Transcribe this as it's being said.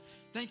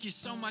Thank you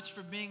so much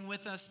for being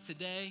with us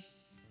today.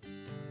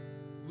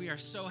 We are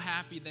so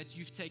happy that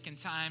you've taken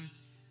time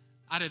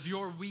out of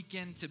your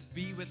weekend to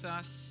be with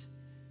us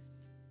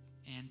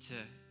and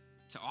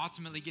to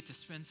ultimately get to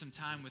spend some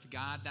time with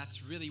God.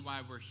 That's really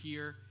why we're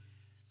here.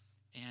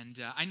 And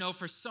I know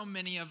for so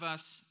many of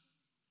us,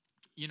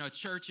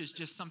 church is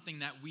just something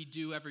that we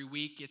do every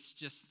week. It's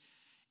just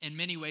in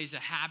many ways a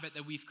habit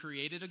that we've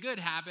created, a good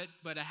habit,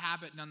 but a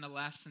habit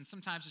nonetheless. And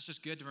sometimes it's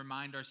just good to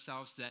remind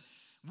ourselves that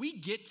we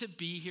get to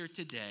be here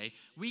today.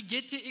 We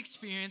get to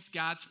experience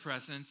God's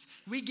presence.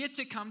 We get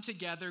to come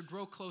together,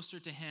 grow closer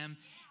to Him,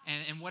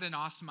 and what an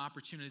awesome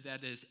opportunity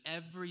that is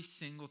every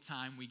single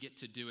time we get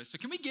to do it. So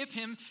can we give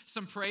Him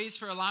some praise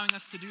for allowing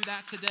us to do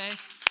that today?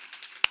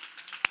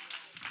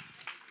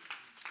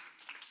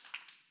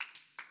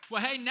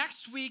 Well, hey,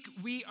 next week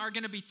we are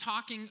going to be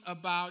talking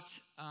about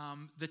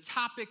the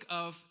topic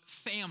of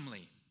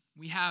family.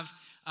 We have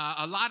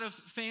a lot of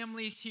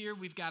families here.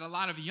 We've got a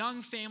lot of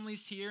young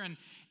families here.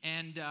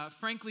 And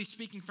frankly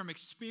speaking, from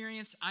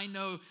experience, I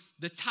know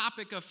the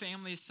topic of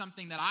family is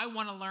something that I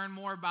want to learn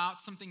more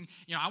about. Something,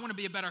 I want to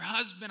be a better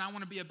husband. I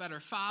want to be a better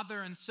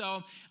father. And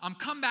so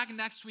come back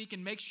next week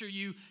and make sure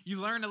you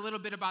learn a little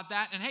bit about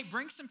that. And hey,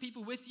 bring some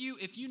people with you.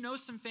 If you know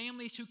some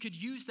families who could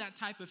use that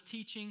type of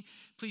teaching,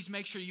 please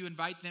make sure you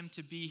invite them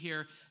to be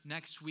here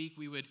next week.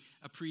 We would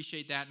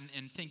appreciate that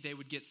and think they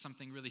would get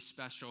something really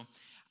special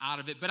out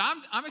of it. But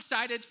I'm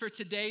excited for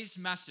today's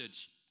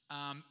message.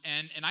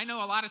 And I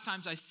know a lot of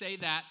times I say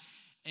that,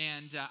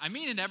 and I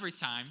mean it every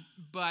time,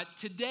 but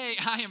today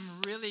I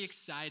am really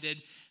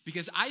excited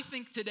because I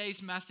think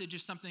today's message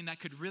is something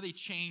that could really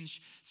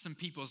change some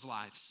people's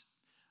lives.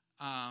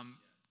 Can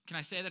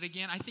I say that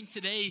again? I think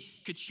today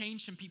could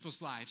change some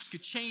people's lives,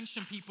 could change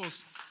some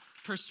people's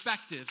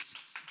perspectives.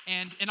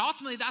 And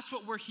ultimately, that's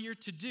what we're here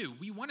to do.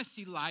 We want to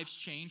see lives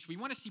change. We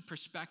want to see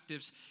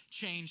perspectives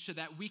change so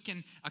that we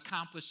can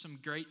accomplish some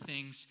great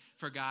things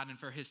for God and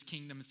for His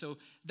kingdom. And so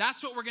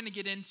that's what we're going to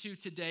get into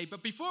today.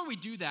 But before we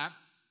do that,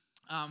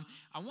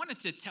 I wanted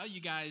to tell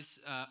you guys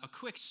a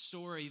quick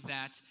story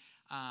that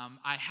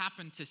I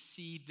happened to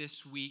see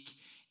this week.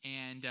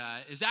 And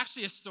it's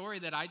actually a story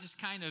that I just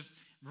kind of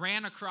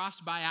ran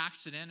across by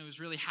accident. It was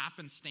really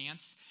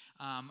happenstance.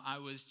 I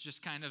was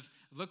just kind of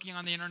looking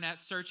on the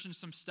internet, searching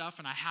some stuff,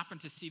 and I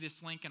happened to see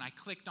this link, and I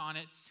clicked on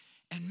it.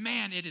 And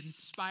man, it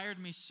inspired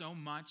me so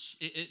much.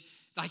 It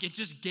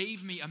just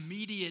gave me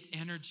immediate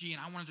energy,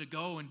 and I wanted to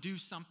go and do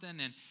something.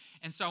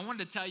 And so I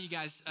wanted to tell you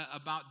guys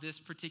about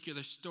this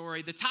particular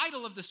story. The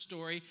title of the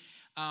story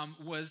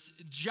was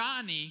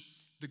Johnny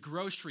the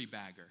Grocery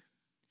Bagger.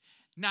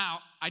 Now,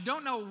 I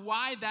don't know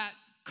why that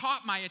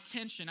caught my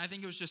attention. I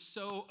think it was just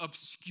so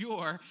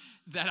obscure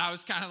that I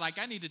was kind of like,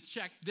 I need to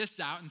check this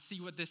out and see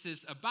what this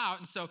is about.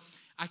 And so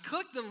I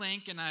clicked the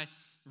link and I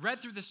read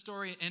through the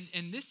story,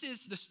 and this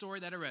is the story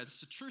that I read.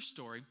 It's a true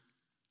story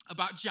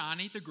about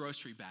Johnny the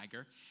Grocery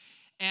Bagger.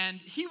 And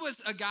he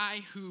was a guy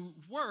who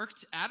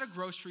worked at a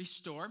grocery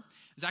store.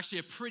 It was actually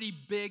a pretty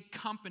big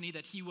company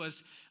that he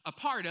was a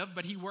part of,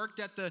 but he worked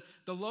at the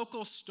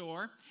local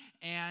store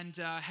and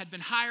had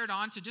been hired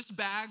on to just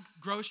bag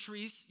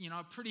groceries,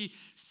 a pretty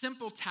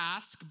simple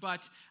task,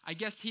 but I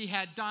guess he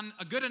had done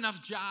a good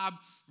enough job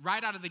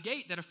right out of the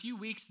gate that a few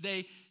weeks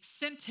they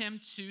sent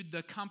him to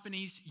the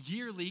company's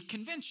yearly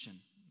convention.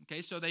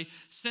 Okay, so they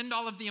send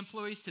all of the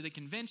employees to the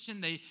convention.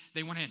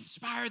 They want to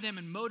inspire them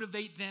and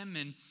motivate them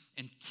and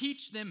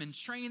teach them and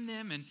train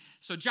them. And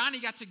so Johnny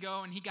got to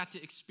go and he got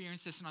to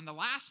experience this. And on the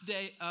last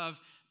day of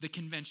the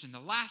convention, the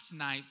last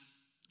night,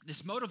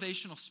 this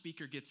motivational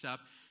speaker gets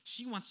up.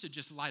 She wants to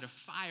just light a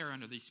fire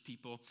under these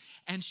people.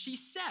 And she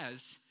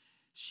says,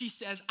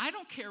 I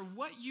don't care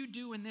what you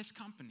do in this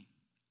company.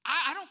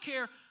 I don't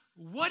care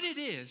what it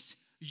is,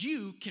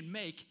 you can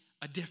make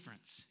a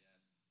difference.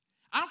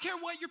 I don't care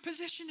what your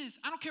position is.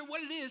 I don't care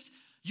what it is.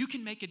 You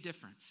can make a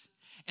difference.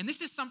 And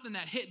this is something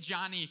that hit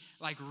Johnny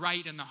like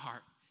right in the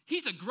heart.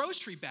 He's a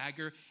grocery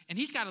bagger, and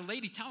he's got a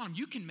lady telling him,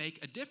 you can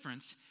make a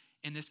difference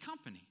in this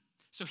company.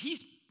 So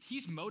he's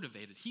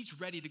motivated. He's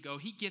ready to go.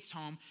 He gets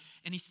home,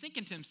 and he's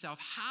thinking to himself,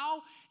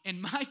 how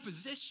in my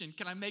position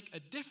can I make a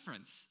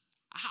difference?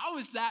 How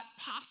is that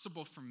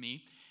possible for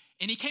me?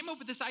 And he came up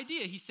with this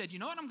idea. He said, you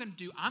know what I'm going to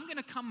do? I'm going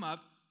to come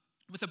up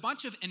with a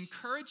bunch of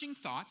encouraging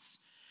thoughts.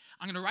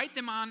 I'm going to write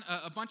them on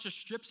a bunch of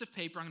strips of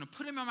paper. I'm going to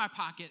put them in my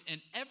pocket,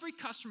 and every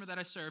customer that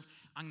I serve,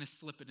 I'm going to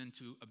slip it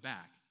into a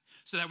bag.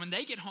 So that when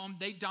they get home,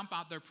 they dump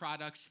out their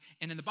products,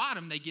 and in the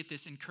bottom, they get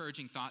this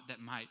encouraging thought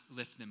that might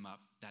lift them up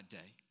that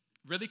day.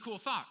 Really cool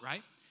thought,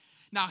 right?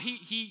 Now,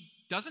 he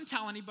doesn't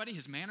tell anybody.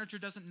 His manager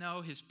doesn't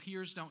know. His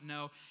peers don't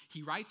know.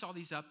 He writes all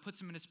these up, puts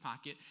them in his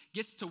pocket,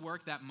 gets to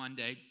work that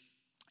Monday,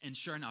 and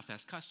sure enough,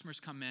 as customers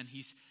come in,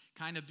 he's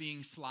kind of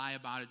being sly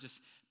about it,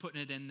 just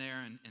putting it in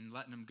there and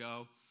letting them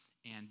go.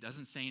 And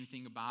doesn't say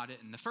anything about it.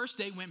 And the first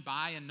day went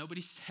by and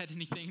nobody said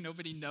anything.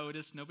 Nobody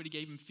noticed. Nobody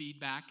gave him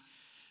feedback.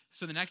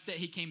 So the next day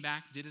he came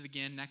back, did it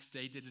again. Next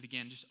day, did it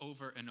again, just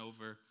over and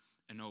over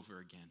and over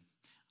again.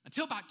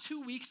 Until about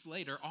 2 weeks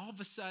later, all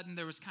of a sudden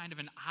there was kind of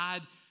an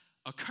odd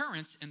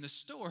occurrence in the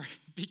store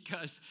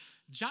because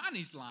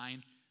Johnny's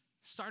line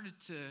started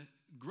to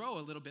grow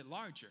a little bit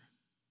larger.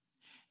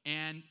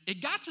 And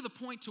it got to the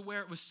point to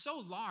where it was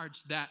so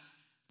large that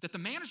the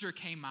manager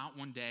came out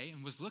one day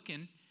and was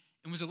looking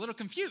and was a little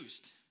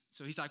confused.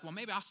 So he's like, well,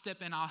 maybe I'll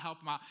step in, I'll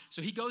help him out.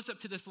 So he goes up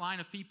to this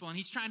line of people and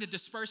he's trying to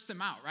disperse them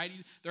out, right?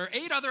 There are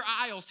 8 other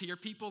aisles here.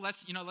 People,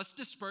 let's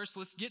disperse,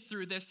 let's get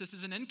through this. This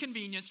is an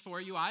inconvenience for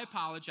you, I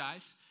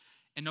apologize.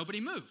 And nobody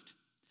moved.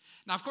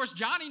 Now, of course,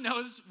 Johnny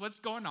knows what's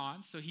going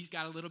on, so he's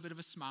got a little bit of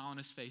a smile on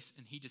his face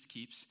and he just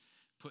keeps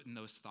putting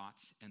those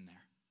thoughts in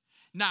there.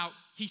 Now,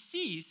 he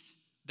sees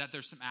that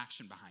there's some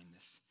action behind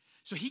this.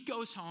 So he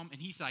goes home and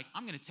he's like,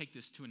 I'm going to take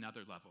this to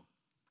another level.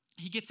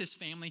 He gets his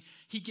family,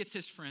 he gets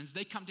his friends,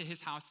 they come to his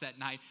house that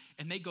night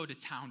and they go to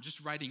town just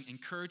writing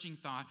encouraging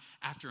thought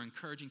after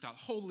encouraging thought.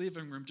 Whole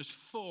living room just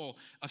full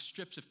of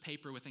strips of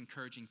paper with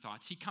encouraging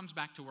thoughts. He comes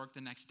back to work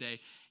the next day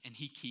and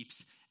he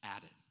keeps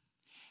at it.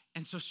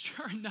 And so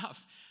sure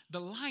enough,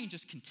 the line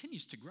just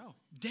continues to grow.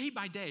 Day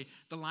by day,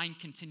 the line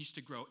continues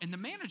to grow. And the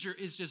manager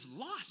is just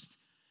lost.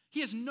 He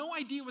has no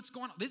idea what's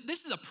going on.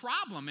 This is a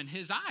problem in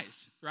his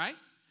eyes, right?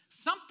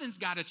 Something's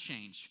got to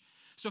change.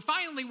 So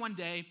finally one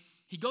day,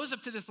 he goes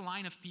up to this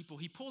line of people.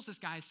 He pulls this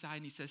guy aside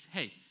and he says,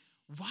 hey,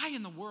 why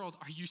in the world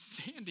are you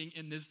standing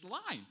in this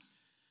line?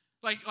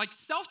 Like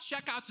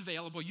self-checkout's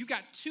available. You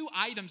got 2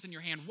 items in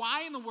your hand.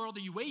 Why in the world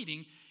are you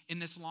waiting in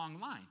this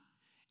long line?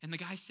 And the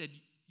guy said,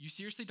 you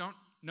seriously don't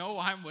know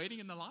why I'm waiting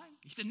in the line?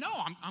 He said, no,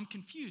 I'm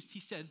confused.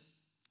 He said,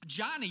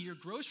 Johnny, your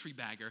grocery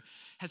bagger,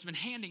 has been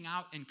handing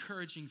out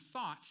encouraging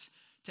thoughts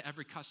to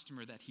every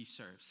customer that he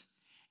serves.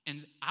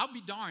 And I'll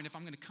be darned if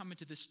I'm going to come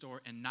into this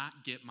store and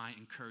not get my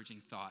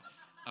encouraging thought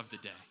of the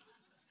day.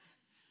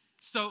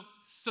 So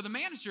the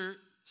manager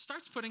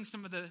starts putting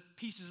some of the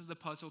pieces of the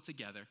puzzle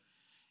together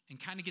and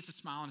kind of gets a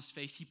smile on his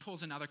face. He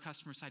pulls another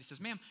customer aside. He says,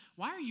 ma'am,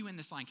 why are you in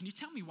this line? Can you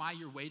tell me why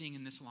you're waiting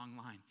in this long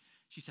line?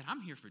 She said, I'm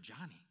here for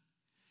Johnny.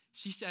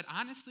 She said,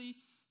 honestly,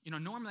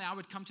 normally I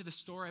would come to the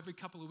store every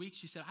couple of weeks.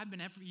 She said, I've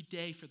been every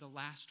day for the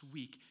last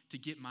week to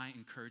get my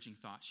encouraging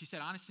thought. She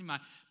said, honestly,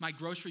 my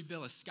grocery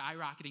bill is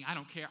skyrocketing. I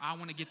don't care. I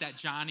want to get that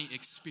Johnny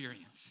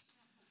experience.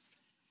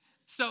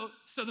 So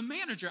the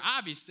manager,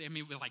 obviously,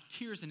 with like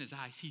tears in his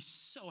eyes, he's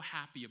so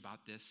happy about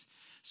this.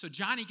 So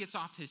Johnny gets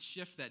off his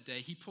shift that day.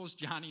 He pulls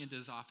Johnny into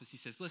his office. He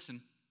says, listen,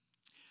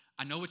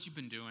 I know what you've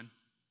been doing.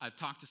 I've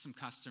talked to some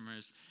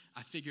customers.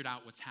 I figured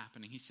out what's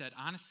happening. He said,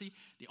 honestly,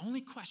 the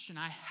only question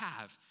I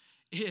have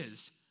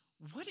is,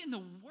 what in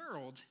the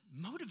world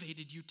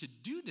motivated you to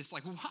do this?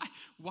 Like,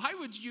 why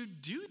would you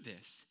do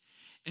this?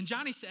 And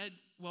Johnny said,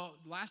 well,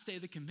 last day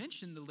of the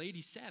convention, the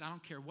lady said, I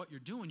don't care what you're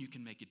doing, you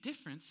can make a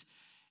difference.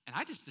 And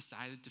I just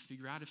decided to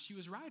figure out if she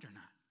was right or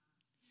not.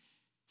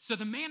 So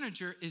the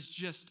manager is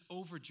just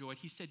overjoyed.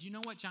 He said, you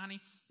know what,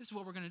 Johnny? This is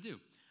what we're going to do.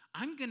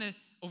 I'm going to,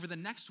 over the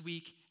next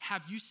week,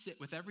 have you sit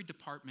with every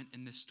department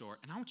in this store,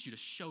 and I want you to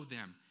show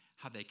them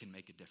how they can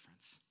make a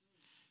difference.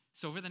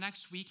 So over the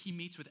next week, he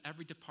meets with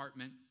every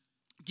department,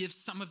 gives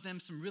some of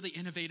them some really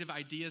innovative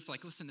ideas,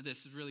 like, listen to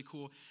this, it's really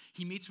cool.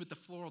 He meets with the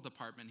floral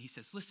department. He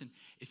says, listen,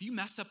 if you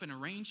mess up an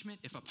arrangement,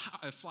 if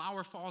a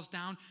flower falls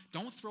down,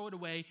 don't throw it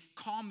away.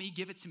 Call me,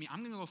 give it to me. I'm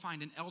going to go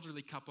find an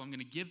elderly couple. I'm going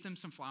to give them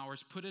some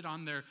flowers, put it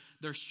on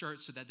their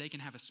shirt so that they can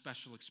have a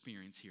special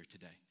experience here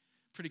today.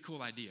 Pretty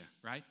cool idea,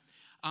 right?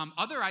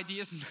 Other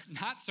ideas,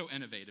 not so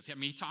innovative.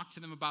 He talked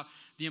to them about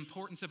the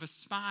importance of a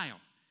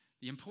smile,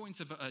 the importance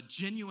of a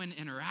genuine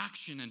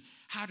interaction and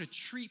how to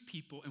treat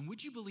people. And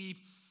would you believe,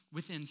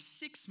 within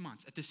 6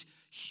 months at this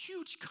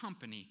huge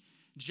company,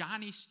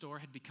 Johnny's store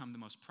had become the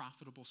most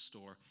profitable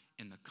store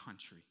in the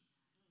country.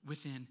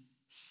 Within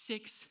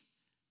 6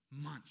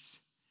 months,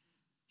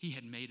 he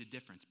had made a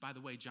difference. By the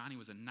way, Johnny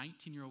was a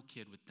 19-year-old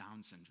kid with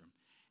Down syndrome,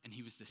 and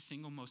he was the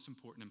single most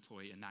important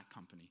employee in that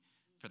company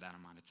for that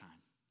amount of time.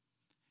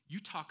 You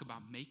talk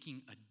about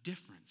making a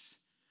difference.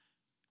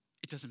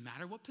 It doesn't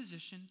matter what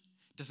position,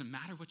 it doesn't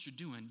matter what you're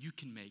doing, you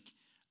can make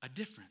a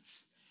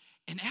difference.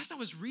 And as I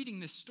was reading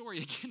this story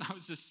again, I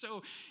was just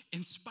so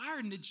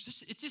inspired, and it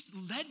just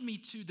led me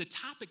to the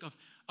topic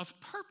of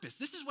purpose.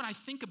 This is what I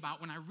think about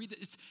when I read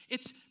it.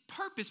 It's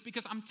purpose,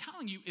 because I'm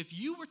telling you, if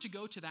you were to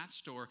go to that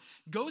store,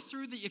 go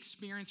through the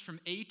experience from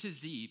A to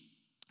Z,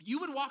 you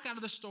would walk out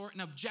of the store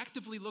and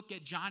objectively look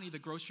at Johnny, the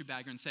grocery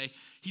bagger, and say,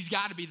 he's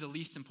got to be the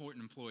least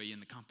important employee in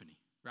the company,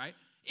 right?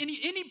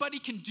 Anybody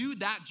can do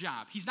that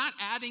job. He's not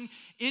adding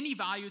any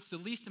value. It's the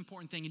least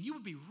important thing. And you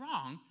would be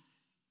wrong,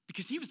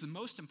 because he was the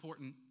most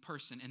important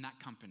person in that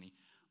company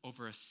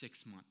over a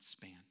 6-month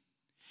span.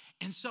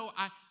 And so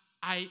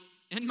I,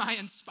 in my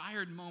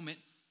inspired moment,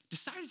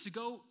 decided to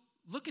go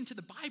look into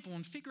the Bible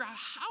and figure out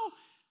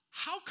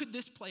how could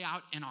this play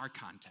out in our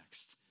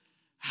context?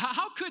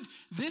 How could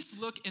this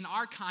look in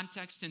our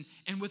context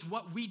and with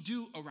what we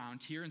do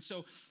around here? And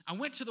so I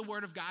went to the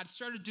Word of God,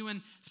 started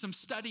doing some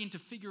studying to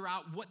figure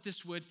out what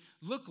this would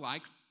look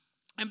like.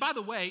 And by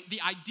the way, the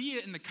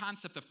idea and the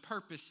concept of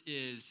purpose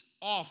is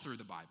all through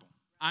the Bible.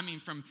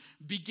 From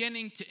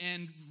beginning to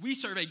end, we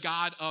serve a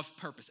God of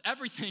purpose.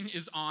 Everything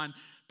is on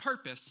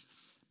purpose.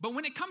 But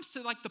when it comes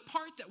to like the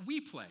part that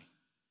we play,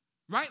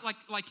 right?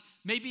 Like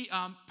maybe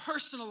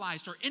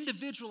personalized or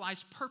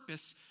individualized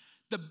purpose.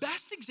 The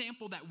best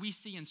example that we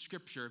see in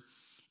Scripture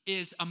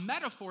is a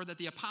metaphor that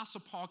the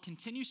Apostle Paul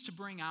continues to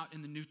bring out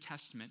in the New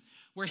Testament,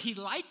 where he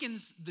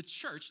likens the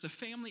church, the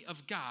family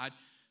of God,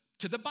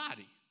 to the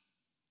body,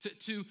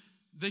 to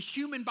the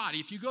human body.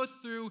 If you go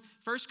through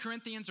 1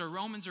 Corinthians or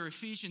Romans or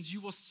Ephesians, you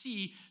will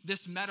see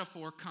this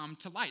metaphor come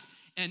to light.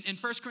 And in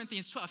 1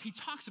 Corinthians 12, he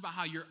talks about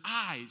how your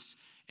eyes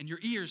and your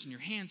ears and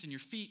your hands and your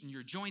feet and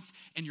your joints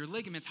and your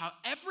ligaments, how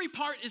every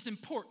part is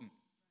important,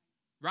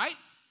 right?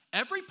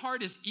 Every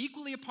part is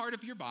equally a part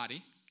of your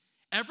body.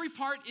 Every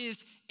part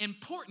is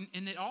important,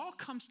 and it all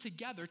comes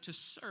together to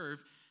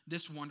serve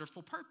this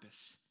wonderful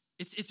purpose.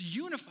 It's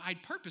unified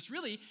purpose,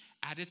 really,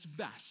 at its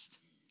best.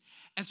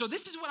 And so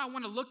this is what I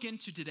want to look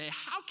into today.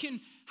 How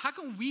can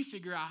we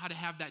figure out how to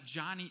have that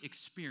Johnny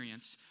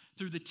experience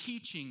through the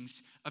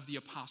teachings of the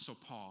Apostle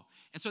Paul?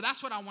 And so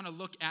that's what I want to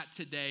look at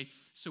today,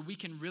 so we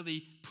can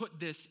really put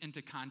this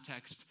into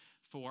context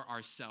for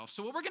ourselves.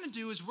 So what we're going to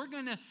do is we're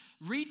going to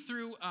read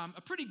through a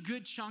pretty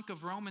good chunk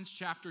of Romans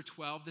chapter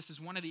 12. This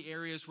is one of the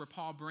areas where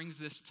Paul brings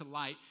this to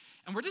light.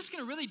 And we're just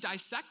going to really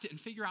dissect it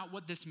and figure out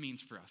what this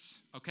means for us,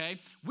 okay?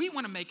 We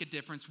want to make a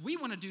difference. We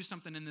want to do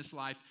something in this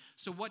life.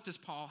 So what does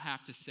Paul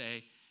have to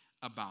say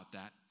about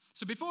that?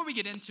 So before we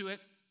get into it,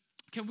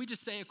 can we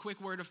just say a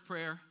quick word of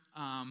prayer?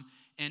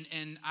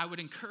 And I would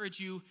encourage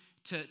you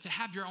to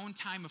have your own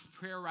time of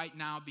prayer right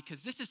now,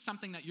 because this is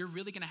something that you're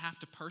really going to have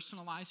to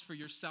personalize for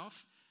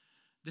yourself.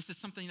 This is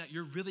something that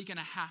you're really going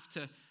to have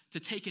to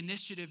take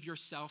initiative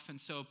yourself. And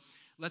so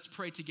let's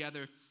pray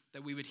together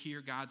that we would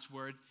hear God's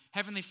word.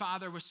 Heavenly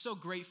Father, we're so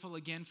grateful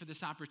again for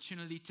this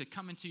opportunity to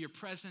come into your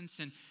presence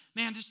and,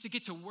 man, just to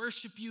get to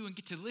worship you and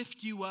get to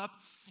lift you up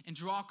and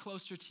draw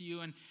closer to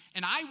you. And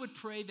I would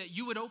pray that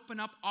you would open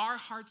up our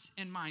hearts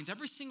and minds.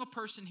 Every single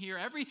person here,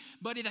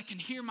 everybody that can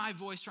hear my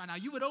voice right now,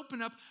 you would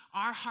open up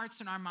our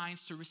hearts and our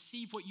minds to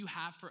receive what you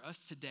have for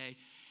us today.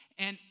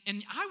 And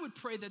I would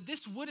pray that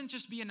this wouldn't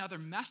just be another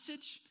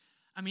message.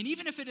 I mean,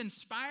 even if it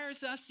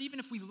inspires us, even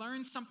if we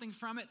learn something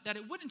from it, that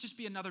it wouldn't just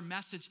be another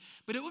message,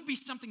 but it would be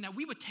something that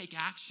we would take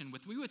action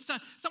with.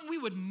 Something we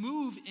would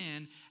move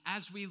in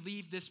as we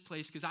leave this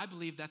place, because I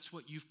believe that's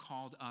what you've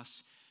called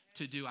us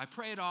to do. I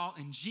pray it all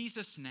in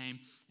Jesus' name.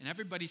 And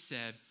everybody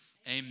said,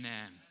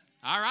 amen.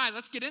 All right,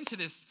 let's get into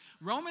this.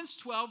 Romans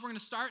 12, we're going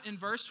to start in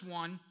verse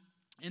 1.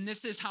 And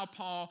this is how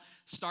Paul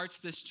starts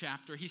this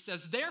chapter. He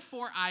says,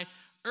 therefore, I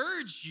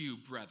urge you,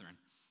 brethren,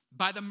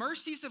 by the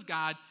mercies of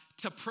God,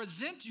 to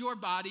present your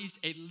bodies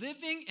a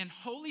living and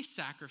holy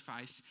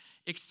sacrifice,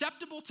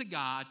 acceptable to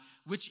God,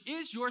 which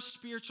is your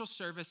spiritual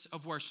service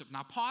of worship.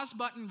 Now, pause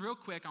button real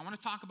quick. I want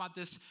to talk about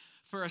this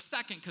for a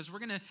second, because we're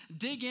going to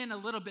dig in a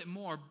little bit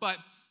more. But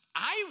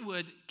I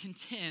would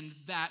contend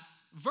that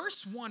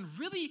verse 1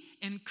 really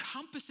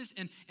encompasses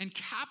and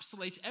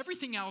encapsulates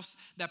everything else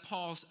that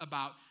Paul's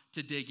about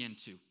to dig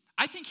into.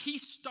 I think he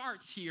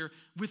starts here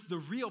with the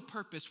real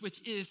purpose,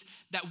 which is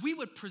that we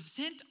would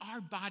present our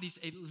bodies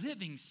a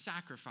living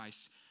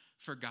sacrifice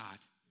for God.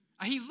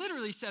 He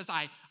literally says,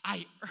 I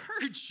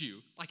urge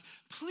you, like,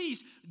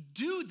 please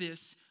do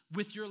this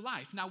with your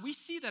life. Now, we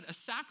see that a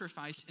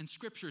sacrifice in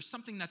Scripture is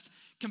something that's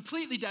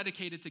completely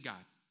dedicated to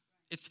God.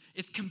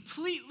 It's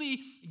completely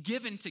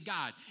given to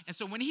God. And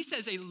so when he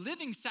says a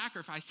living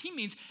sacrifice, he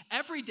means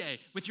every day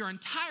with your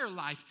entire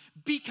life,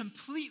 be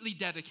completely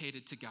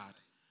dedicated to God.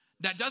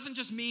 That doesn't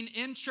just mean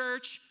in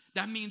church.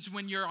 That means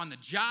when you're on the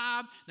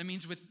job. That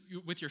means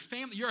with your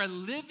family. You're a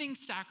living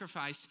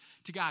sacrifice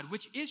to God,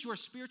 which is your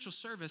spiritual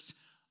service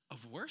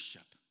of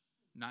worship.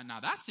 Now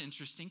that's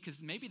interesting,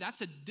 because maybe that's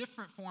a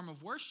different form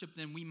of worship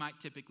than we might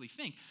typically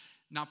think.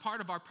 Now,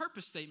 part of our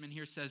purpose statement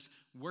here says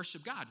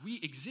worship God. We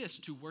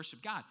exist to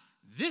worship God.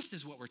 This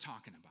is what we're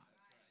talking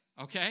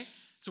about, okay?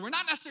 So we're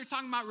not necessarily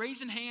talking about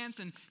raising hands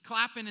and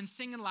clapping and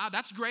singing loud.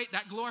 That's great.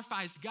 That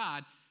glorifies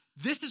God.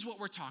 This is what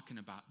we're talking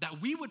about,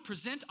 that we would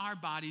present our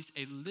bodies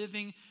a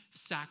living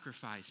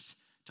sacrifice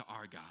to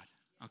our God,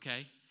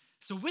 okay?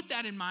 So with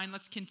that in mind,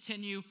 let's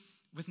continue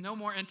with no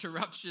more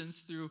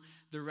interruptions through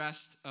the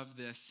rest of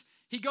this.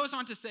 He goes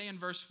on to say in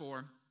verse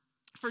 4,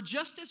 for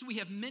just as we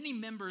have many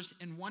members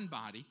in one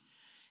body,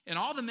 and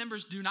all the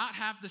members do not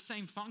have the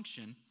same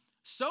function,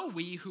 so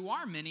we who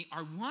are many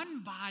are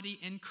one body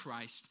in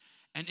Christ,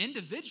 and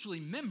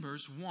individually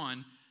members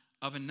one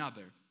of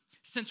another.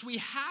 Since we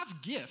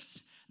have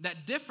gifts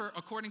that differ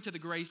according to the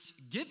grace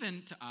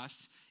given to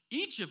us,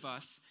 each of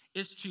us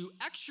is to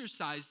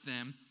exercise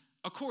them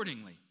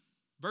accordingly.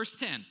 Verse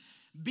 10,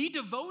 be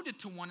devoted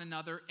to one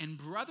another in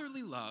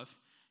brotherly love,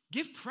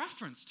 give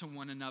preference to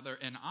one another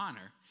in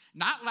honor,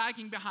 not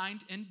lagging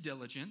behind in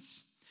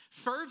diligence,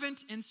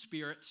 fervent in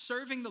spirit,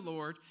 serving the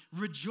Lord,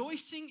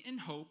 rejoicing in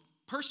hope,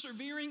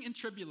 persevering in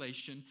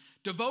tribulation,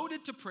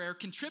 devoted to prayer,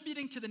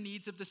 contributing to the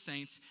needs of the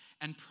saints,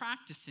 and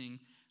practicing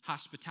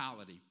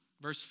hospitality.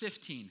 Verse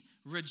 15,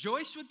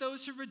 rejoice with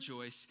those who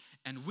rejoice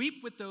and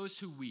weep with those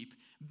who weep.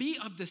 Be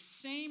of the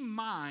same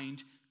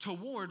mind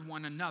toward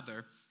one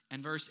another.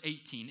 And verse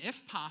 18,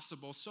 if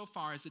possible, so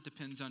far as it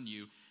depends on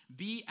you,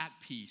 be at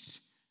peace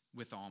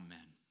with all men.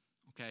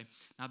 okay?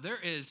 Now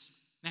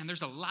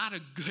there's a lot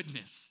of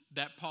goodness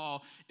that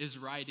Paul is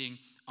writing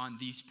on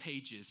these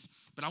pages.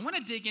 But I want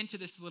to dig into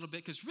this a little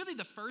bit because really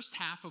the first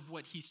half of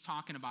what he's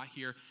talking about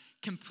here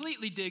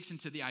completely digs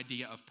into the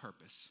idea of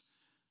purpose.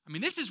 I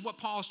mean, this is what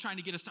Paul is trying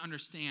to get us to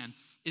understand,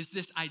 is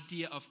this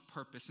idea of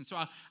purpose. And so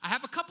I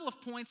have a couple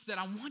of points that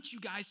I want you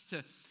guys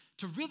to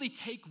really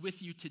take with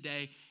you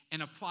today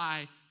and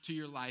apply to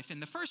your life.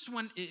 And the first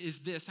one is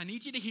this. I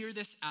need you to hear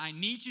this. I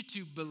need you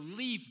to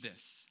believe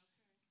this,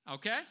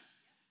 okay?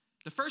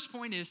 The first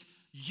point is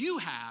you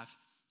have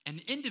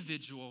an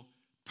individual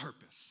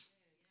purpose.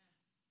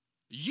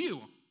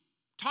 You,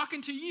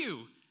 talking to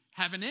you,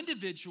 have an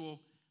individual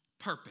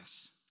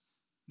purpose.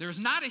 There is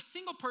not a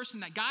single person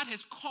that God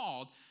has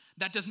called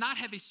that does not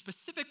have a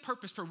specific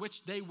purpose for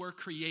which they were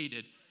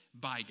created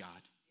by God.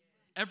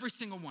 Every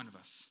single one of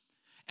us.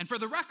 And for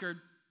the record,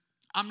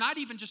 I'm not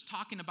even just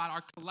talking about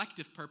our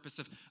collective purpose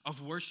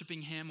of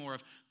worshiping him or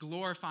of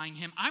glorifying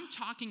him. I'm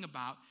talking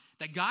about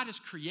that God has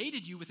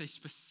created you with a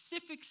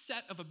specific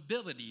set of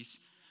abilities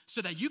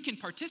so that you can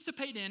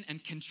participate in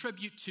and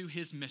contribute to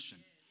his mission.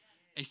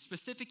 A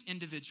specific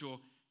individual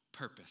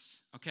purpose,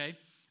 okay?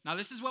 Now,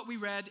 this is what we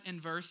read in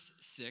verse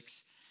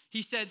 6.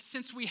 He said,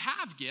 since we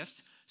have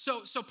gifts,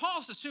 so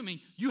Paul's assuming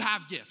you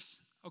have gifts,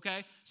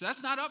 okay? So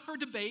that's not up for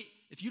debate.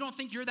 If you don't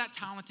think you're that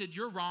talented,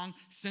 you're wrong.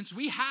 Since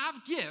we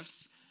have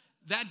gifts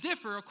that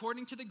differ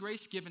according to the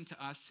grace given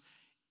to us,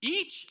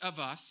 each of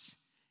us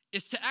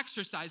is to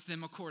exercise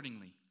them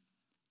accordingly.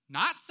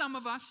 Not some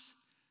of us,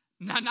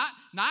 not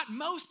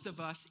most of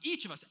us,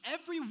 each of us,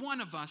 every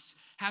one of us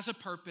has a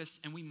purpose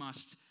and we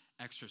must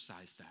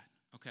exercise that,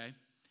 okay?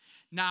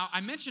 Now,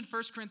 I mentioned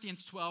 1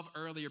 Corinthians 12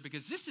 earlier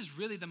because this is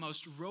really the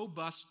most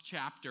robust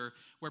chapter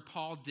where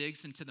Paul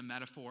digs into the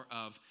metaphor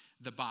of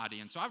the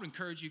body. And so I would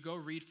encourage you, go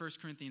read 1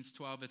 Corinthians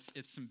 12.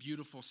 It's some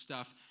beautiful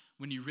stuff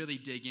when you really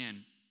dig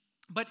in.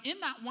 But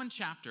in that one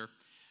chapter,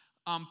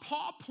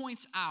 Paul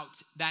points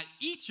out that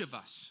each of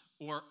us,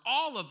 or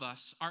all of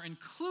us, are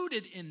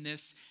included in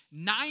this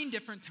 9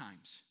 different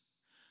times.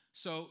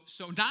 So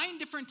 9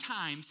 different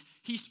times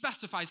he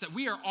specifies that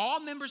we are all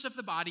members of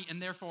the body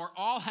and therefore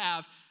all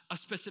have a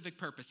specific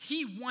purpose.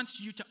 He wants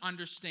you to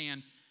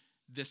understand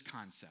this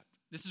concept.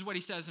 This is what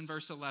he says in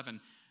verse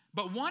 11.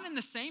 But one and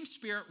the same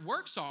Spirit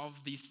works all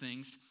of these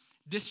things,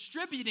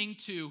 distributing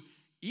to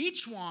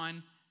each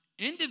one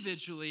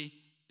individually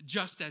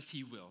just as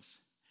he wills.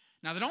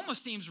 Now that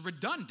almost seems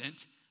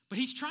redundant, but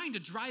he's trying to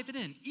drive it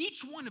in.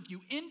 Each one of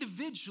you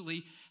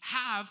individually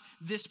have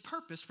this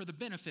purpose for the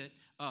benefit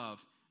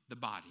of the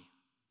body.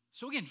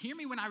 So again, hear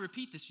me when I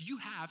repeat this. You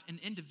have an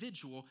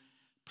individual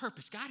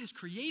purpose. God has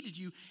created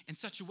you in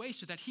such a way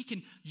so that he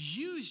can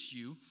use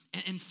you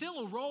and fill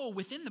a role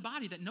within the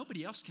body that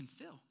nobody else can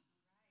fill.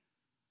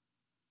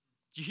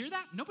 Do you hear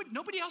that?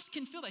 Nobody else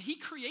can fill that. He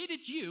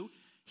created you.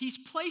 He's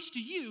placed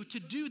you to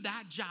do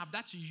that job.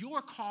 That's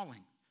your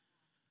calling.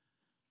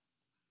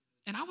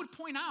 And I would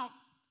point out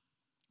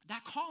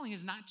that calling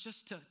is not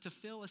just to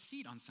fill a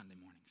seat on Sunday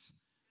mornings.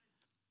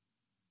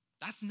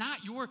 That's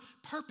not your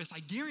purpose. I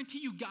guarantee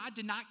you God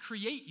did not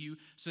create you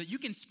so that you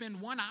can spend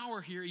 1 hour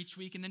here each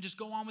week and then just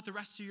go on with the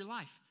rest of your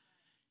life.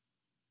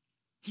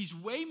 He's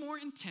way more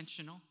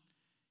intentional.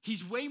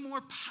 He's way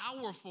more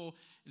powerful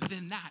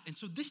than that. And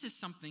so this is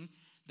something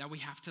that we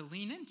have to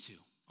lean into,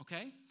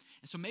 okay?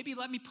 And so maybe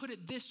let me put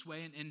it this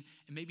way, and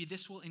maybe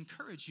this will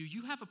encourage you.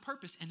 You have a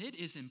purpose, and it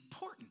is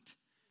important.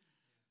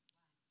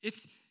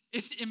 It's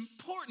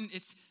important.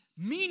 It's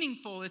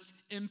meaningful. It's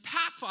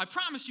impactful. I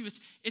promise you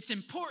it's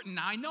important.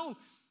 Now, I know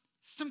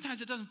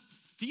sometimes it doesn't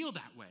feel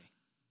that way.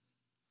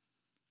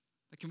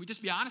 But can we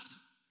just be honest?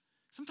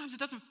 Sometimes it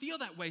doesn't feel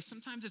that way.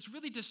 Sometimes it's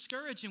really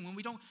discouraging when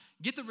we don't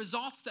get the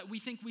results that we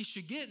think we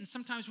should get, and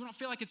sometimes we don't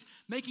feel like it's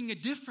making a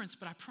difference,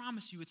 but I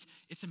promise you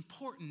it's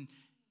important.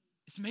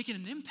 It's making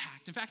an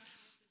impact. In fact,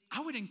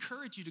 I would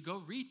encourage you to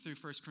go read through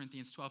 1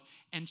 Corinthians 12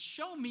 and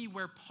show me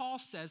where Paul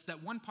says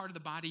that one part of the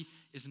body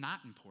is not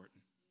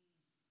important.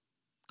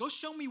 Go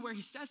show me where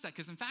he says that,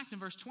 because in fact, in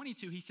verse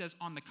 22, he says,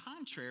 on the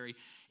contrary,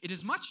 it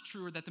is much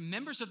truer that the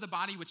members of the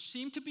body which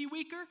seem to be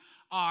weaker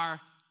are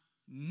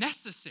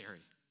necessary.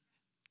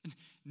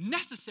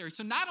 Necessary.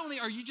 So not only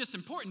are you just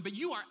important, but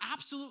you are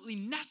absolutely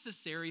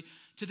necessary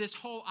to this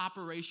whole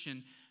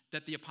operation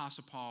that the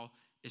Apostle Paul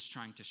is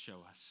trying to show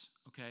us,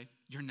 okay?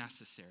 You're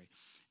necessary.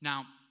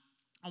 Now,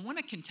 I want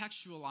to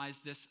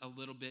contextualize this a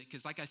little bit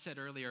because, like I said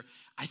earlier,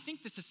 I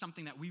think this is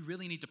something that we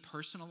really need to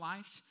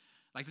personalize.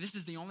 Like, this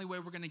is the only way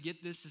we're going to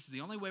get this. This is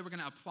the only way we're going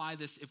to apply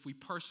this if we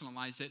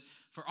personalize it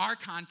for our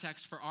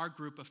context, for our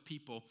group of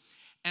people.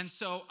 And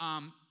so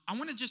I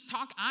want to just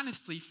talk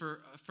honestly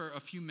for a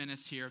few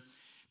minutes here,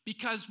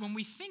 because when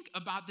we think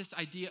about this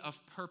idea of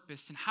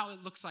purpose and how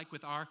it looks like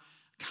with our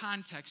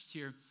context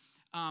here,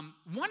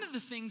 one of the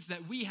things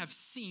that we have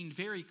seen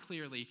very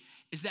clearly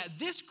is that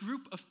this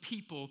group of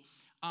people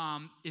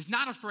is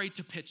not afraid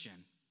to pitch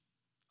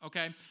in.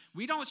 okay?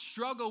 We don't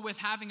struggle with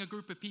having a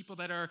group of people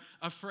that are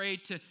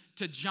afraid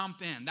to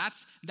jump in.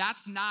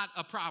 That's not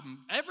a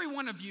problem. Every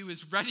one of you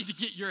is ready to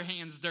get your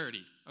hands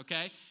dirty,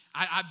 okay?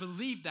 I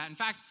believe that. In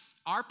fact,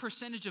 our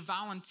percentage of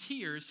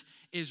volunteers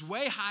is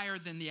way higher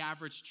than the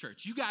average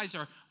church. You guys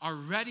are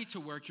ready to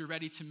work. You're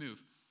ready to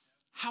move.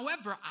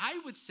 However, I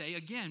would say,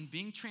 again,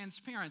 being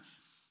transparent,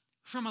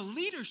 from a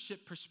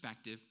leadership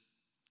perspective,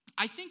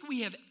 I think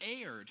we have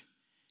erred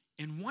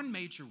in one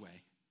major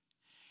way,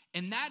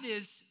 and that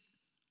is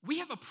we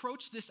have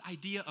approached this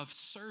idea of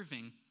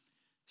serving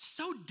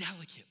so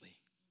delicately.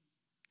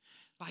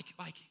 Like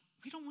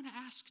we don't want to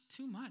ask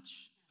too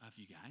much of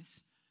you guys.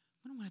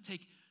 We don't want to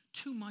take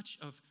too much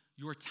of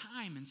your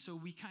time, and so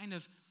we kind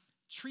of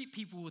treat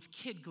people with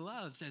kid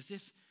gloves as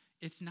if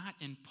it's not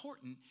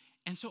important.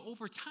 And so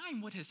over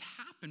time, what has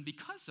happened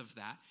because of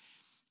that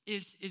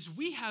is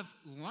we have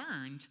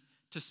learned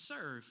to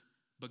serve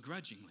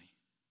begrudgingly.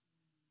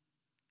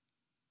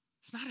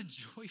 It's not a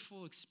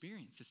joyful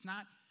experience. It's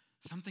not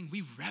something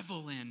we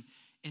revel in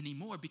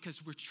anymore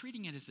because we're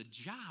treating it as a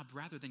job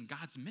rather than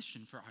God's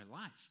mission for our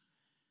lives.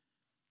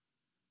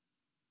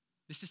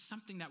 This is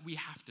something that we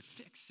have to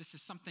fix. This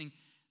is something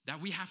that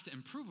we have to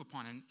improve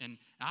upon, and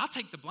I'll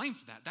take the blame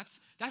for that.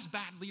 That's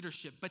bad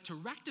leadership. But to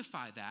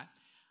rectify that,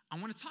 I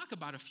want to talk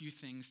about a few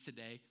things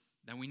today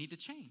that we need to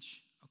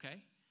change,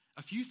 okay?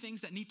 A few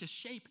things that need to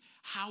shape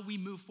how we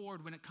move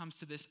forward when it comes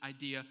to this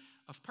idea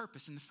of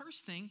purpose. And the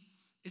first thing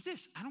is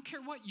this: I don't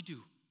care what you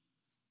do.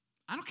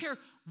 I don't care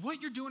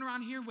what you're doing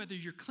around here, whether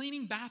you're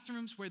cleaning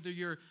bathrooms, whether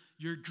you're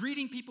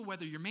greeting people,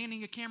 whether you're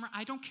manning a camera.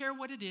 I don't care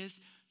what it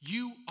is.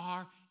 You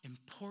are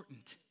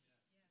important.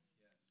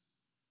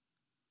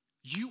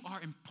 You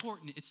are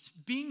important. It's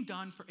being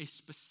done for a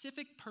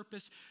specific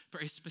purpose, for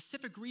a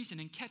specific reason.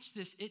 And catch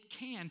this, it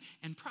can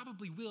and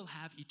probably will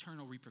have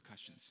eternal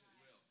repercussions.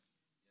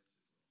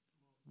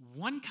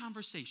 One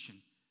conversation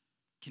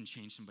can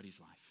change somebody's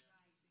life.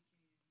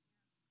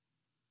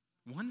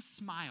 One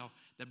smile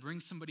that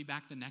brings somebody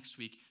back the next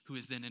week who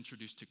is then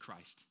introduced to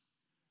Christ.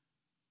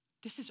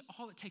 This is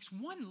all it takes.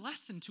 One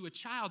lesson to a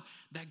child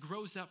that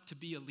grows up to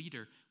be a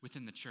leader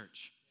within the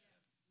church.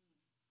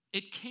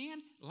 It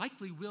can,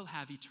 likely will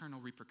have eternal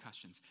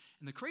repercussions.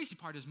 And the crazy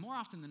part is more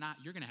often than not,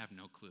 you're going to have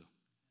no clue.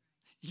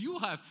 You will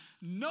have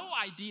no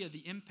idea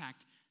the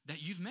impact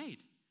that you've made.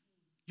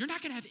 You're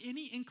not going to have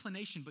any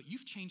inclination, but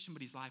you've changed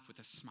somebody's life with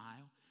a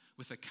smile,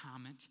 with a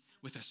comment,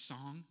 with a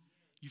song.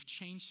 You've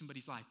changed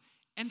somebody's life.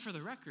 And for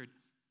the record,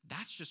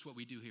 that's just what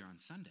we do here on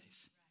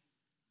Sundays.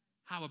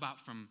 How about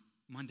from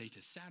Monday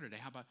to Saturday?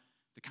 How about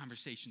the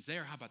conversations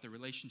there? How about the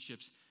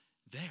relationships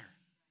there?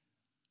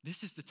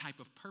 This is the type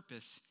of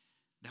purpose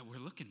that we're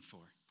looking for.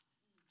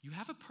 You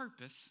have a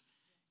purpose,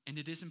 and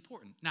it is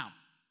important. Now,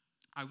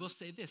 I will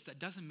say this: that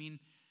doesn't mean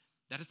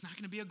that it's not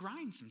going to be a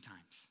grind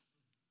sometimes.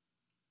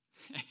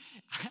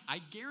 I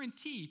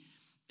guarantee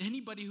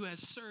anybody who has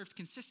served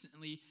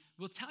consistently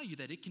will tell you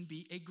that it can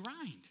be a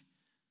grind.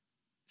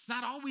 It's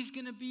not always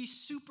going to be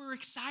super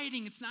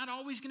exciting. It's not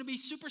always going to be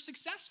super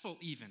successful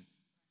even.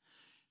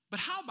 But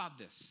how about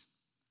this?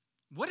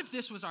 What if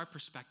this was our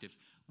perspective?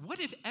 What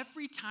if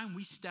every time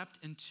we stepped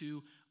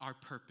into our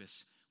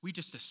purpose, we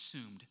just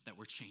assumed that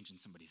we're changing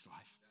somebody's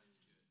life?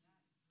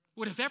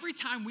 What if every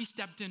time we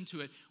stepped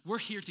into it, we're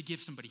here to give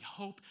somebody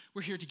hope,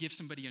 we're here to give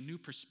somebody a new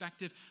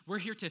perspective, we're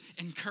here to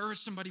encourage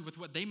somebody with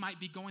what they might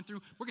be going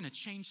through, we're going to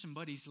change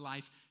somebody's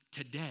life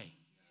today.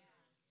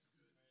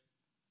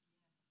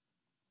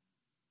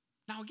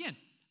 Now again,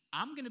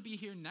 I'm going to be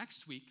here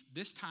next week,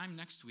 this time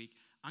next week.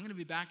 I'm going to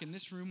be back in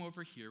this room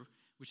over here,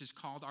 which is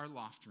called our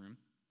loft room.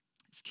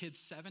 It's kids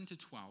 7 to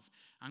 12.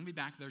 I'm going to be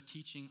back there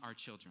teaching our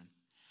children.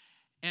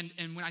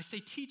 And when I say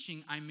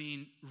teaching, I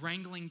mean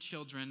wrangling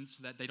children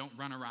so that they don't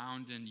run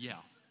around and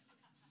yell.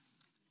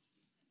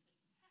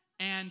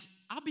 And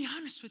I'll be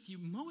honest with you,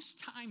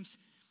 most times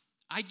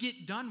I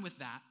get done with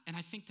that and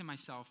I think to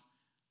myself,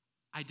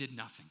 I did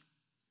nothing.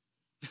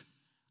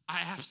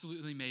 I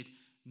absolutely made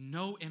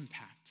no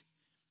impact.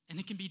 And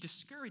it can be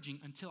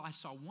discouraging until I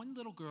saw one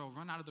little girl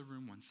run out of the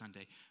room one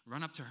Sunday,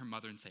 run up to her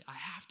mother and say, I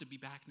have to be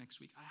back next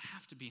week. I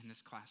have to be in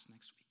this class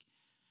next week.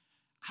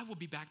 I will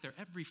be back there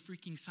every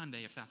freaking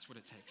Sunday if that's what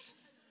it takes.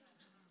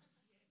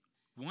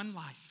 One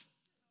life,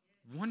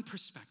 one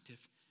perspective.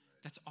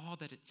 That's all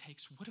that it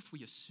takes. What if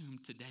we assume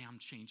today I'm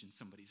changing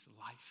somebody's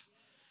life?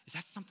 Is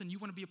that something you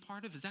want to be a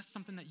part of? Is that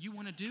something that you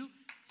want to do?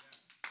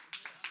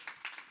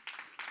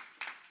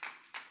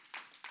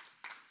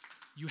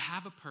 You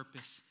have a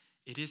purpose.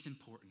 It is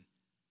important.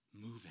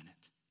 Move in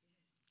it.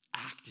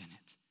 Act in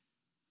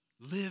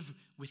it. Live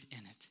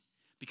within it.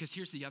 Because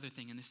here's the other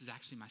thing, and this is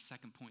actually my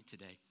second point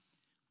today.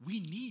 We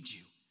need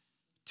you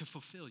to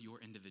fulfill your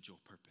individual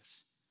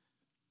purpose.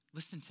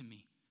 Listen to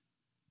me.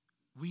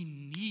 We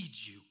need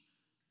you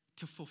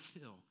to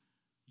fulfill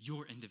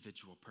your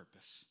individual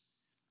purpose.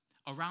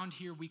 Around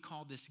here, we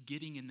call this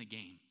getting in the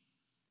game.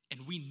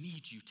 And we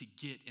need you to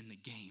get in the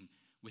game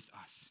with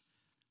us.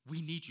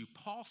 We need you.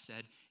 Paul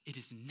said it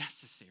is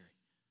necessary.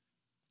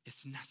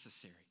 It's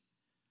necessary.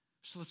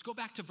 So let's go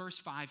back to verse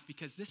 5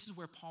 because this is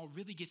where Paul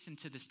really gets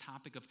into this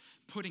topic of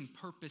putting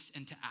purpose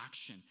into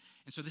action.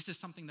 And so this is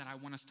something that I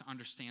want us to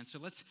understand. So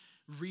let's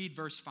read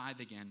verse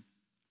 5 again.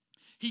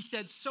 He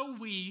said, "So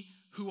we,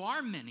 who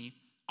are many,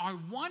 are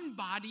one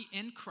body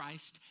in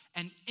Christ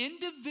and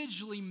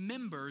individually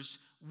members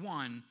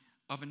one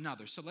of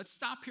another." So let's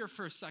stop here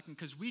for a second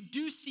because we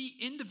do see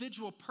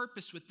individual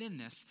purpose within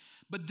this,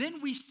 but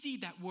then we see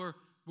that we're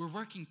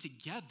working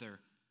together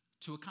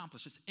to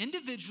accomplish this.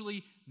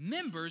 Individually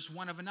members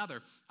one of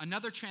another.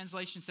 Another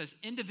translation says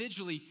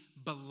individually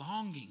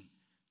belonging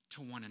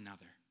to one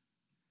another.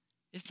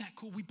 Isn't that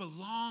cool? We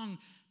belong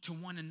to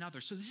one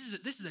another. So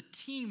this is a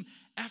team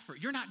effort.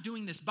 You're not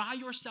doing this by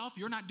yourself.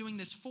 You're not doing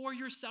this for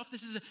yourself.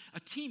 This is a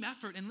team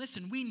effort. And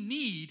listen, we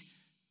need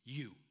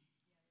you.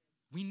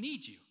 We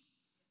need you.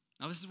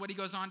 Now, this is what he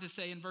goes on to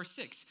say in verse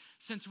 6.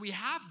 "Since we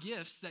have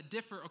gifts that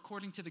differ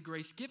according to the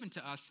grace given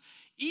to us,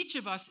 each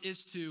of us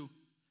is to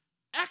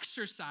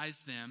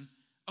exercise them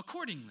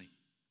accordingly."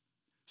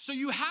 So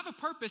you have a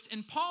purpose,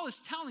 and Paul is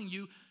telling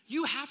you,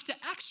 you have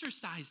to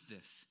exercise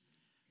this.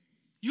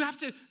 You have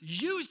to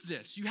use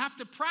this. You have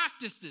to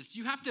practice this.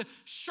 You have to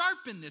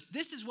sharpen this.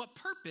 This is what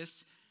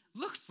purpose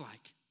looks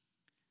like.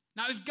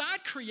 Now, if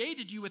God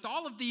created you with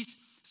all of these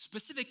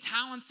specific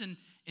talents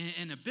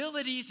and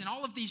abilities and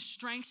all of these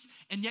strengths,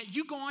 and yet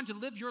you go on to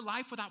live your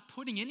life without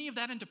putting any of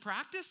that into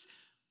practice,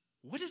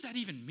 what does that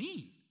even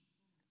mean?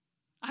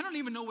 I don't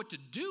even know what to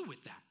do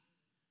with that.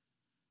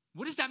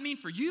 What does that mean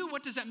for you?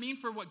 What does that mean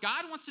for what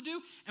God wants to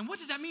do? And what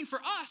does that mean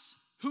for us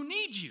who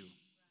need you?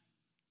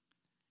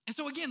 And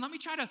so again, let me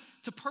try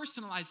to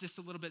personalize this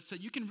a little bit so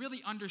you can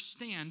really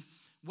understand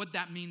what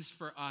that means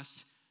for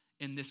us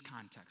in this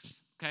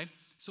context, okay?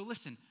 So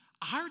listen,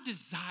 our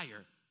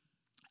desire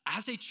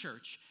as a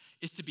church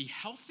is to be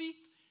healthy,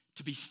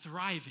 to be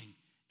thriving,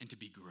 and to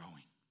be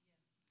growing.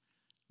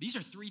 These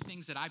are three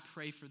things that I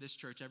pray for this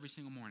church every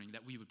single morning,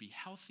 that we would be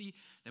healthy,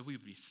 that we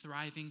would be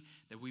thriving,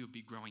 that we would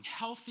be growing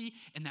healthy,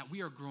 and that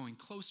we are growing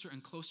closer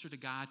and closer to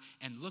God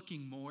and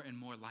looking more and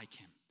more like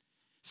him.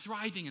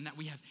 Thriving in that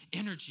we have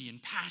energy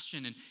and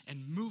passion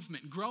and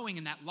movement, growing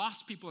in that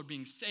lost people are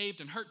being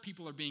saved and hurt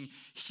people are being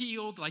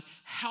healed, like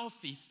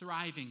healthy,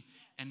 thriving,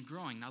 and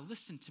growing. Now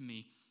listen to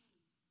me,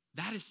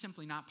 that is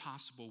simply not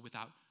possible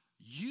without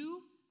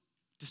you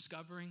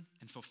discovering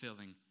and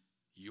fulfilling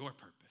your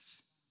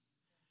purpose.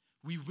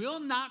 We will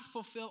not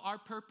fulfill our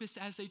purpose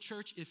as a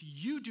church if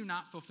you do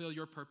not fulfill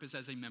your purpose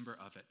as a member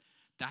of it.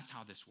 That's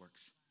how this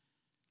works.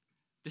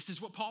 This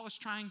is what Paul is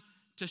trying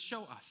to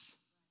show us.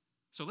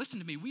 So listen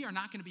to me, we are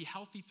not going to be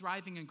healthy,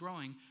 thriving, and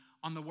growing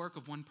on the work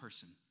of one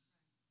person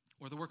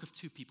or the work of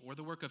two people or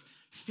the work of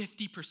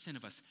 50%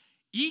 of us.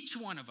 Each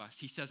one of us,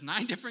 he says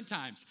 9 different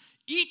times,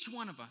 each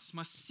one of us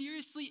must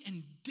seriously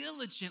and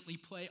diligently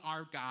play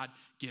our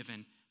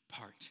God-given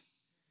part.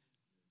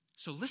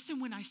 So listen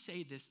when I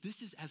say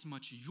this is as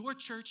much your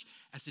church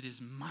as it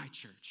is my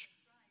church.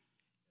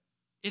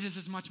 It is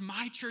as much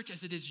my church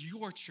as it is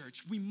your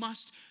church. We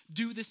must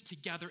do this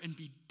together and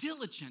be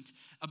diligent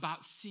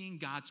about seeing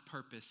God's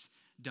purpose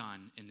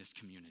done in this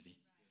community.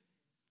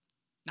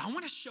 Now, I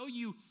want to show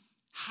you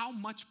how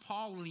much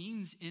Paul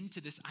leans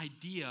into this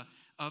idea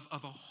of a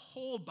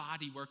whole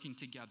body working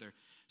together.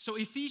 So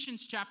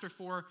Ephesians chapter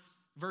 4,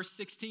 verse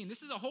 16,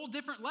 this is a whole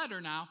different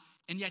letter now,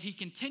 and yet he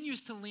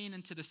continues to lean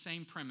into the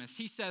same premise.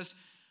 He says,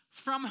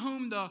 "From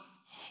whom the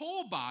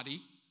whole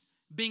body,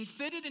 being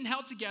fitted and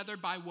held together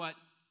by what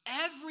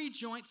every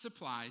joint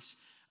supplies,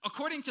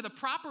 according to the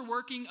proper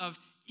working of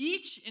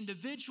each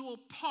individual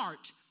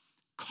part,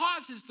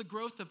 causes the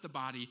growth of the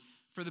body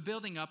for the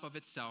building up of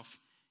itself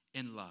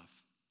in love."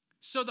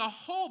 So the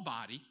whole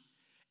body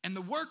and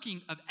the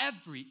working of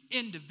every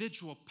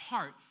individual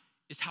part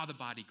is how the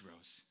body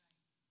grows.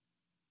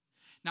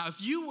 Now,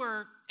 if you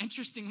were,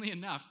 interestingly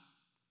enough,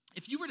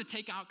 if you were to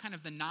take out kind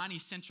of the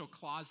non-essential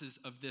clauses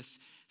of this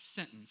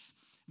sentence,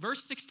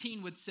 verse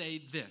 16 would say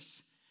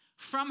this: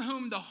 "From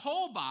whom the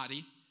whole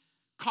body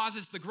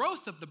causes the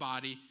growth of the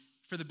body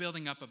for the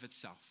building up of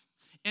itself."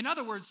 In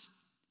other words,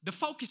 the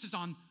focus is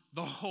on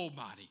the whole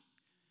body.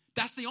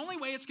 That's the only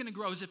way it's going to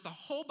grow, is if the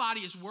whole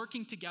body is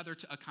working together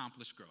to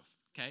accomplish growth,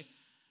 okay?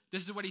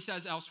 This is what he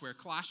says elsewhere,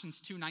 Colossians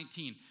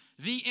 2:19.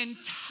 "The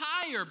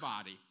entire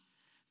body,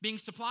 being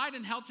supplied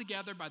and held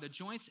together by the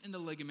joints and the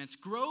ligaments,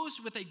 grows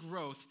with a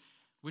growth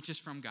which is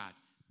from God."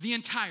 The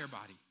entire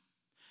body.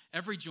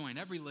 Every joint,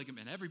 every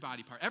ligament, every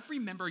body part, every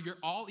member, you're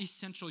all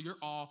essential,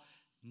 you're all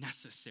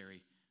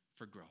necessary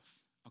for growth,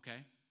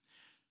 okay?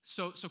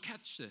 So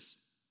catch this.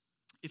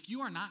 If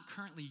you are not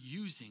currently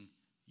using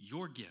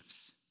your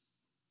gifts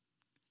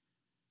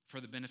for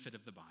the benefit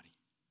of the body,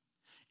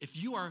 if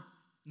you are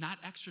not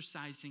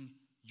exercising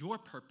your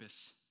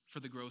purpose for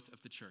the growth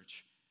of the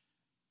church,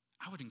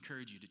 I would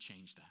encourage you to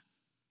change that.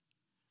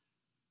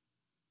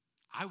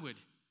 I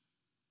would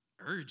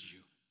urge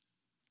you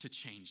to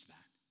change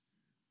that.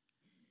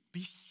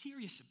 Be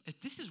serious.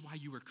 If this is why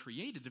you were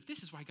created, if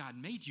this is why God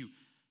made you,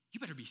 you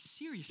better be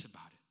serious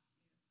about it.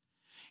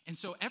 And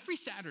so every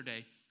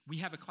Saturday, we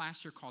have a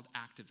class here called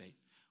Activate,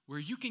 where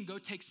you can go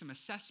take some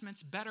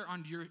assessments, better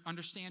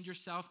understand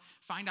yourself,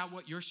 find out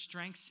what your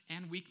strengths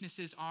and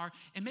weaknesses are,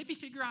 and maybe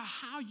figure out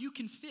how you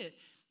can fit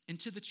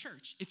into the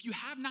church. If you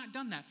have not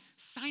done that,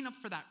 sign up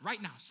for that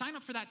right now. Sign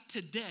up for that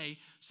today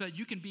so that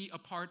you can be a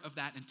part of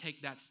that and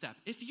take that step.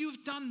 If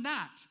you've done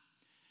that,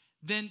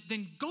 then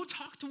go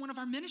talk to one of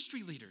our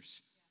ministry leaders.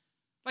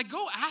 Like,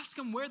 go ask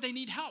them where they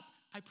need help.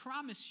 I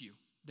promise you,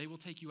 they will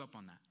take you up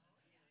on that.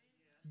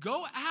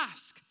 Go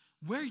ask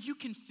where you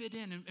can fit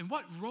in and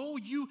what role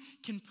you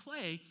can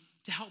play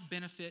to help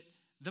benefit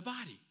the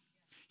body.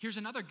 Here's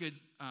another good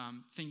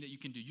thing that you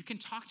can do. You can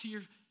talk to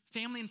your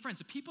family and friends,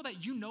 the people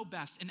that you know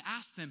best, and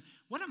ask them,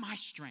 what are my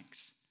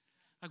strengths?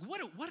 Like,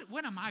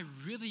 what am I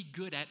really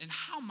good at, and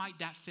how might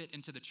that fit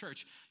into the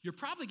church? You're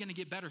probably going to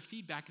get better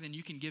feedback than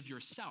you can give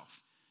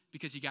yourself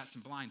because you got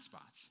some blind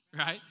spots,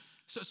 right?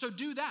 So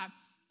do that.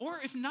 Or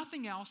if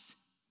nothing else,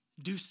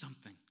 do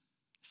something.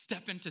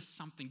 Step into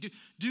something.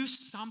 Do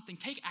something.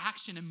 Take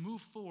action and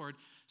move forward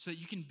so that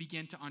you can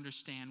begin to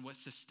understand what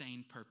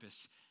sustained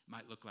purpose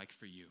might look like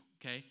for you,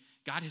 okay?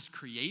 God has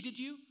created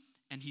you,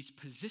 and he's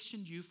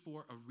positioned you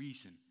for a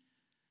reason.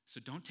 So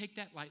don't take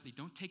that lightly.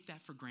 Don't take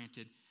that for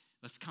granted.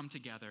 Let's come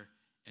together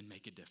and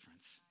make a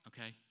difference,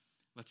 okay?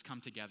 Let's come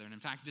together. And in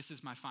fact, this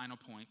is my final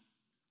point.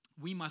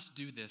 We must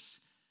do this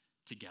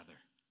together.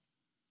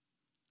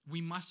 We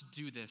must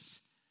do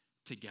this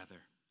together,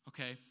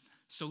 okay?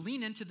 So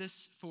lean into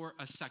this for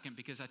a second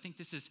because I think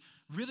this is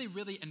really,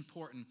 really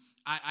important.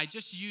 I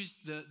just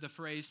used the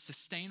phrase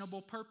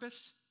sustainable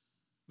purpose,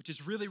 which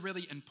is really,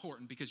 really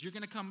important because you're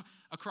going to come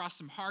across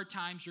some hard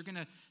times. You're going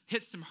to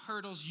hit some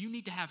hurdles. You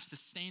need to have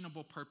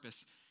sustainable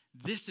purpose.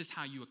 This is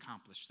how you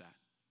accomplish that,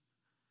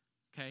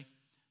 okay?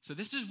 So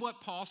this is what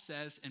Paul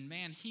says, and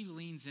man, he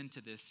leans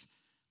into this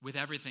with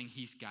everything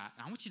he's got.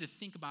 And I want you to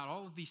think about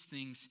all of these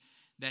things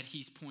that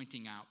he's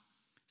pointing out.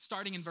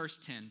 Starting in verse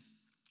 10,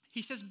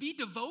 he says, be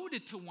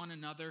devoted to one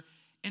another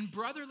in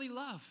brotherly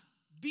love.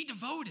 Be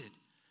devoted.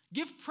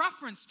 Give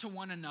preference to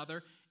one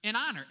another in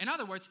honor. In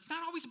other words, it's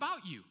not always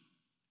about you.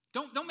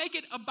 Don't make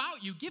it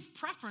about you. Give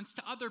preference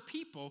to other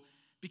people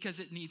because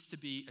it needs to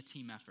be a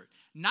team effort.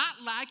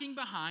 Not lagging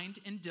behind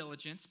in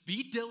diligence.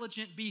 Be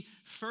diligent. Be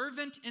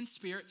fervent in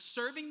spirit.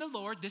 Serving the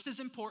Lord. This is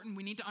important.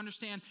 We need to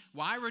understand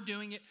why we're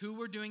doing it, who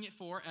we're doing it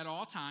for at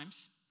all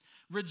times.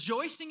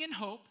 Rejoicing in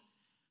hope.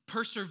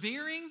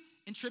 Persevering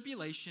in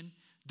tribulation.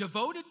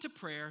 Devoted to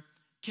prayer.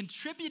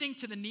 Contributing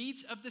to the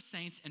needs of the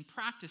saints. And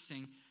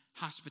practicing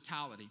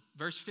hospitality.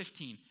 Verse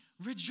 15.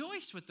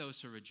 Rejoice with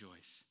those who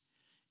rejoice.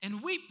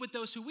 And weep with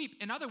those who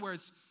weep. In other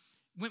words,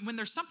 when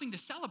there's something to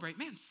celebrate,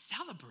 man,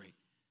 celebrate.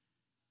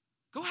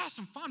 Go have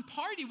some fun.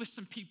 Party with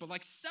some people.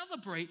 Like,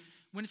 celebrate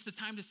when it's the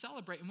time to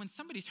celebrate. And when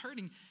somebody's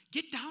hurting,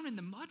 get down in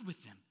the mud with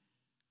them.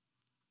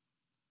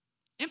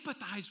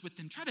 Empathize with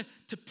them. Try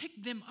to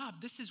pick them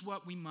up. This is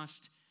what we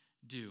must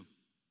do.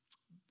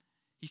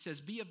 He says,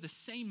 be of the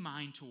same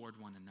mind toward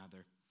one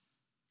another.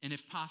 And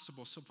if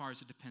possible, so far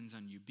as it depends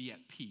on you, be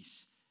at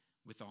peace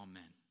with all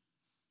men.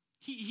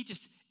 He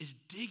just is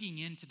digging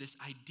into this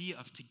idea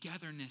of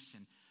togetherness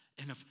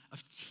and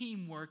of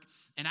teamwork.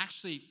 And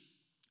actually,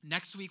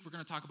 next week we're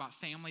going to talk about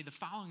family. The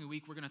following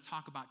week we're going to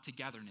talk about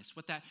togetherness,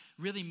 what that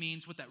really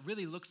means, what that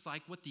really looks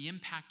like, what the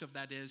impact of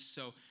that is.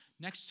 So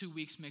next 2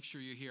 weeks, make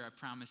sure you're here. I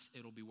promise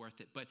it'll be worth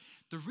it. But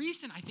the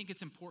reason I think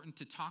it's important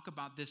to talk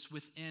about this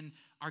within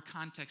our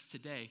context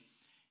today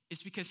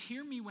is because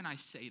hear me when I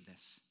say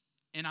this.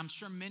 And I'm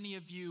sure many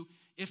of you,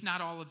 if not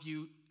all of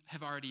you,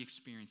 have already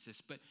experienced this.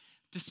 But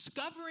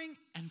discovering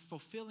and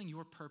fulfilling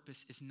your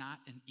purpose is not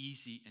an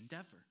easy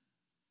endeavor.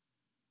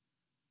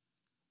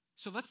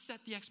 So let's set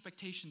the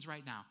expectations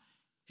right now.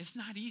 It's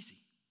not easy.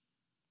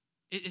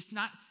 It's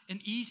not an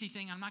easy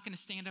thing. I'm not going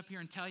to stand up here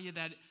and tell you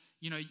that,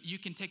 you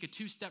can take a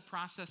 2-step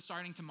process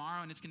starting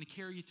tomorrow and it's going to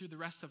carry you through the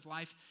rest of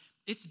life.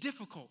 It's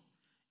difficult.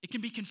 It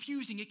can be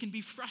confusing. It can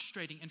be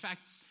frustrating. In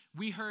fact,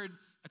 we heard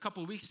a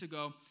couple of weeks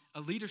ago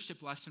a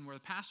leadership lesson where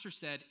the pastor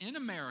said, in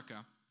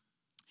America,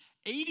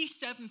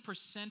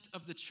 87%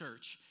 of the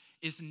church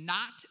is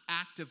not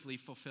actively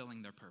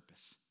fulfilling their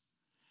purpose.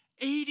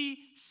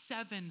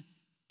 87%.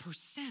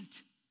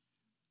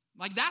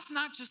 Like, that's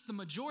not just the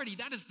majority.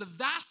 That is the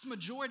vast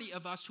majority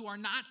of us who are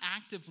not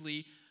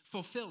actively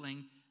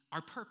fulfilling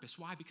our purpose.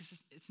 Why? Because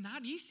it's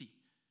not easy.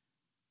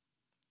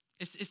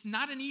 It's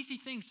not an easy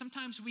thing.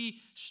 Sometimes we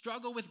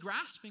struggle with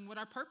grasping what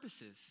our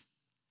purpose is.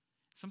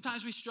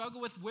 Sometimes we struggle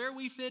with where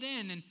we fit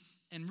in.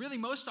 And really,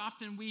 most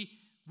often, we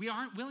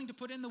aren't willing to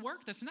put in the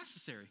work that's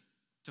necessary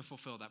to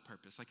fulfill that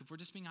purpose. Like, if we're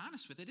just being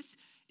honest with it,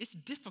 it's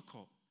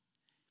difficult.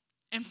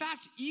 In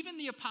fact, even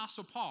the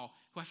Apostle Paul,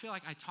 who I feel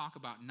like I talk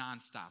about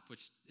nonstop,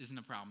 which isn't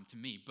a problem to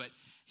me, but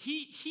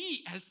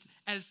he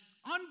as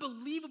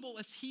unbelievable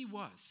as he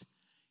was,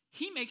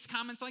 he makes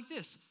comments like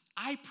this: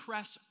 I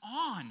press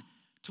on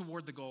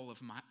toward the goal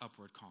of my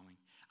upward calling.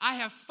 I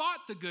have fought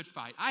the good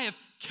fight. I have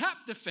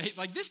kept the faith.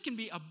 Like, this can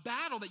be a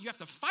battle that you have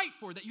to fight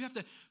for, that you have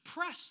to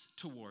press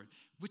toward,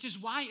 which is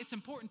why it's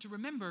important to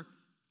remember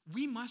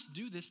we must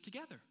do this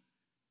together.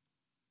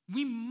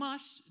 We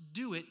must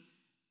do it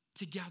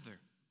together.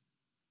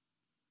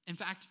 In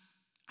fact,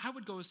 I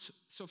would go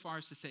so far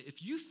as to say,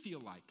 if you feel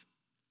like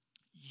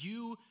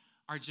you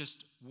are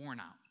just worn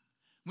out,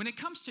 when it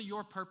comes to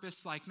your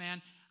purpose, like,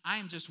 man, I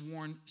am just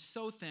worn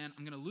so thin,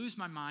 I'm going to lose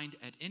my mind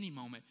at any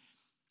moment,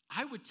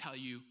 I would tell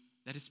you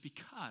that it's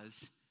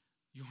because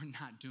you're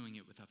not doing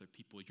it with other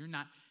people. You're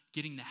not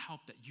getting the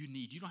help that you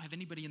need. You don't have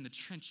anybody in the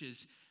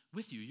trenches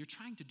with you. You're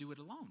trying to do it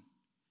alone.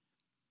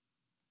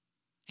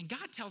 And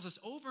God tells us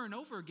over and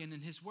over again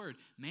in his word,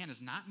 man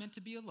is not meant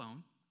to be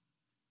alone.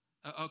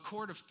 A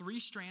cord of 3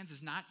 strands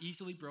is not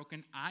easily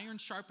broken. Iron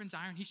sharpens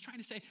iron. He's trying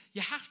to say,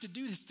 you have to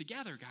do this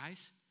together,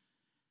 guys.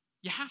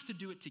 You have to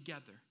do it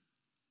together.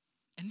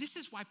 And this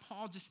is why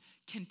Paul just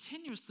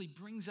continuously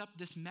brings up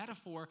this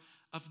metaphor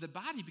of the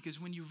body,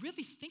 because when you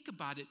really think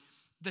about it,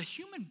 the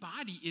human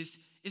body is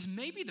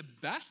maybe the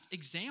best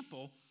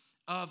example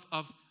of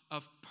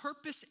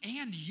purpose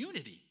and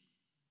unity.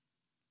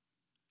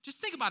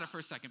 Just think about it for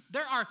a second.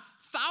 There are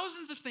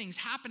thousands of things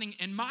happening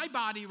in my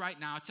body right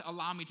now to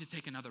allow me to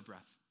take another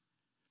breath.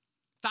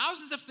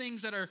 Thousands of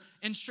things that are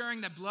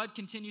ensuring that blood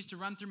continues to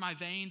run through my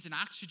veins and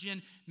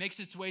oxygen makes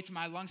its way to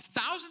my lungs.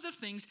 Thousands of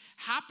things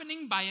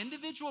happening by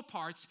individual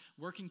parts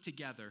working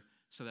together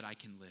so that I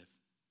can live.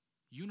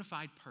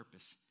 Unified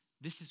purpose.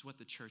 This is what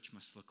the church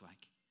must look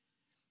like.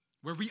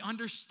 Where we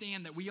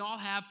understand that we all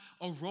have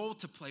a role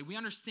to play. We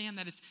understand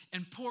that it's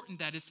important,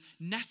 that it's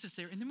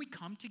necessary, and then we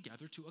come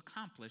together to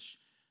accomplish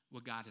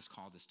what God has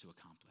called us to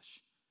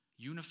accomplish.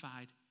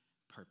 Unified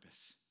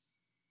purpose.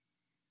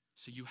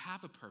 So you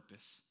have a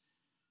purpose.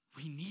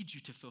 We need you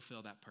to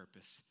fulfill that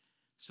purpose.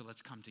 So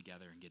let's come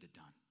together and get it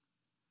done.